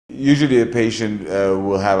Usually a patient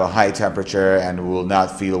will have a high temperature and will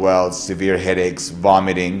not feel well, severe headaches,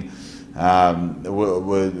 vomiting,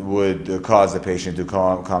 would cause the patient to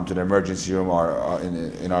come to the emergency room or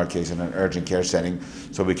in our case in an urgent care setting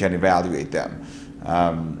so we can evaluate them.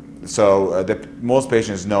 Most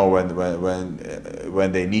patients know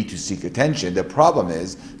when they need to seek attention. The problem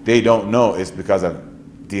is they don't know it's because of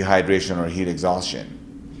dehydration or heat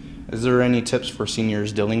exhaustion. Is there any tips for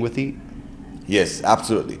seniors dealing with heat? Yes,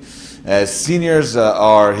 absolutely. Seniors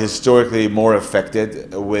are historically more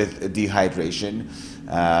affected with dehydration.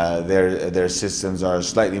 Their systems are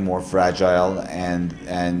slightly more fragile,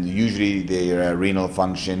 and usually their renal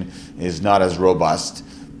function is not as robust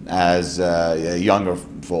as younger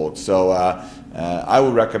folks. So I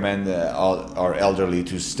would recommend our elderly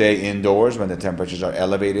to stay indoors when the temperatures are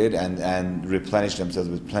elevated and replenish themselves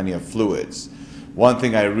with plenty of fluids. One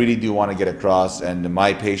thing I really do want to get across, and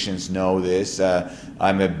my patients know this,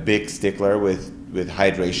 I'm a big stickler with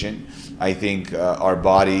hydration. I think our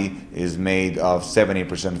body is made of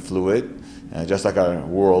 70% fluid, just like our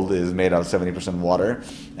world is made of 70% water,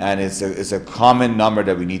 and it's a common number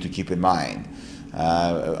that we need to keep in mind.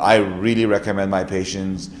 I really recommend my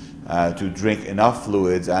patients to drink enough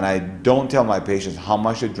fluids, and I don't tell my patients how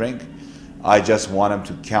much to drink. I just want them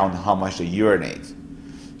to count how much they urinate.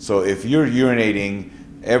 So if you're urinating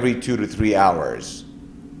every 2 to 3 hours,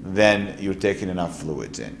 then you're taking enough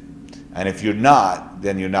fluids in. And if you're not,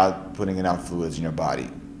 then you're not putting enough fluids in your body.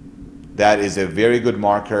 That is a very good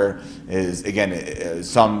marker.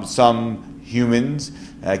 Some humans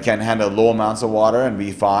can handle low amounts of water and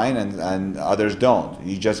be fine, and others don't.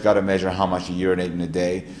 You just got to measure how much you urinate in a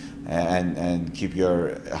day and keep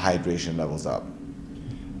your hydration levels up.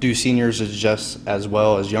 Do seniors adjust as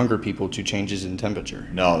well as younger people to changes in temperature?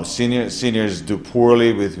 No, seniors do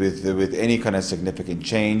poorly with any kind of significant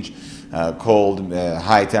change. Cold,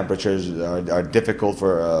 high temperatures are difficult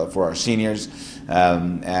for our seniors,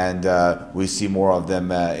 and we see more of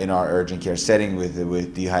them in our urgent care setting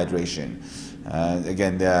with dehydration.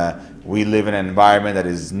 We live in an environment that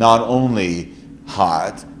is not only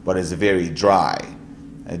hot, but is very dry.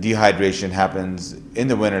 Dehydration happens in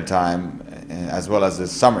the wintertime as well as the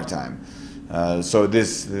summertime. So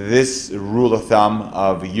this rule of thumb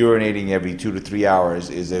of urinating every 2 to 3 hours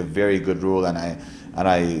is a very good rule, and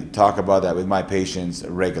I talk about that with my patients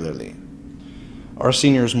regularly. Are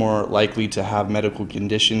seniors more likely to have medical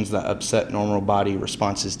conditions that upset normal body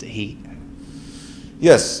responses to heat?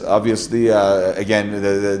 Yes, obviously.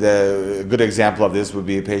 The good example of this would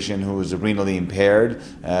be a patient who is renally impaired.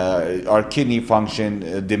 Our kidney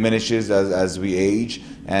function diminishes as we age,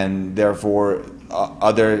 and therefore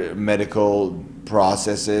other medical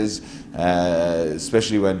processes,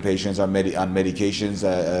 especially when patients are on medications,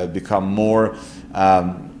 become more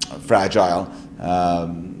fragile,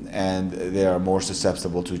 and they are more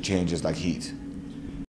susceptible to changes like heat.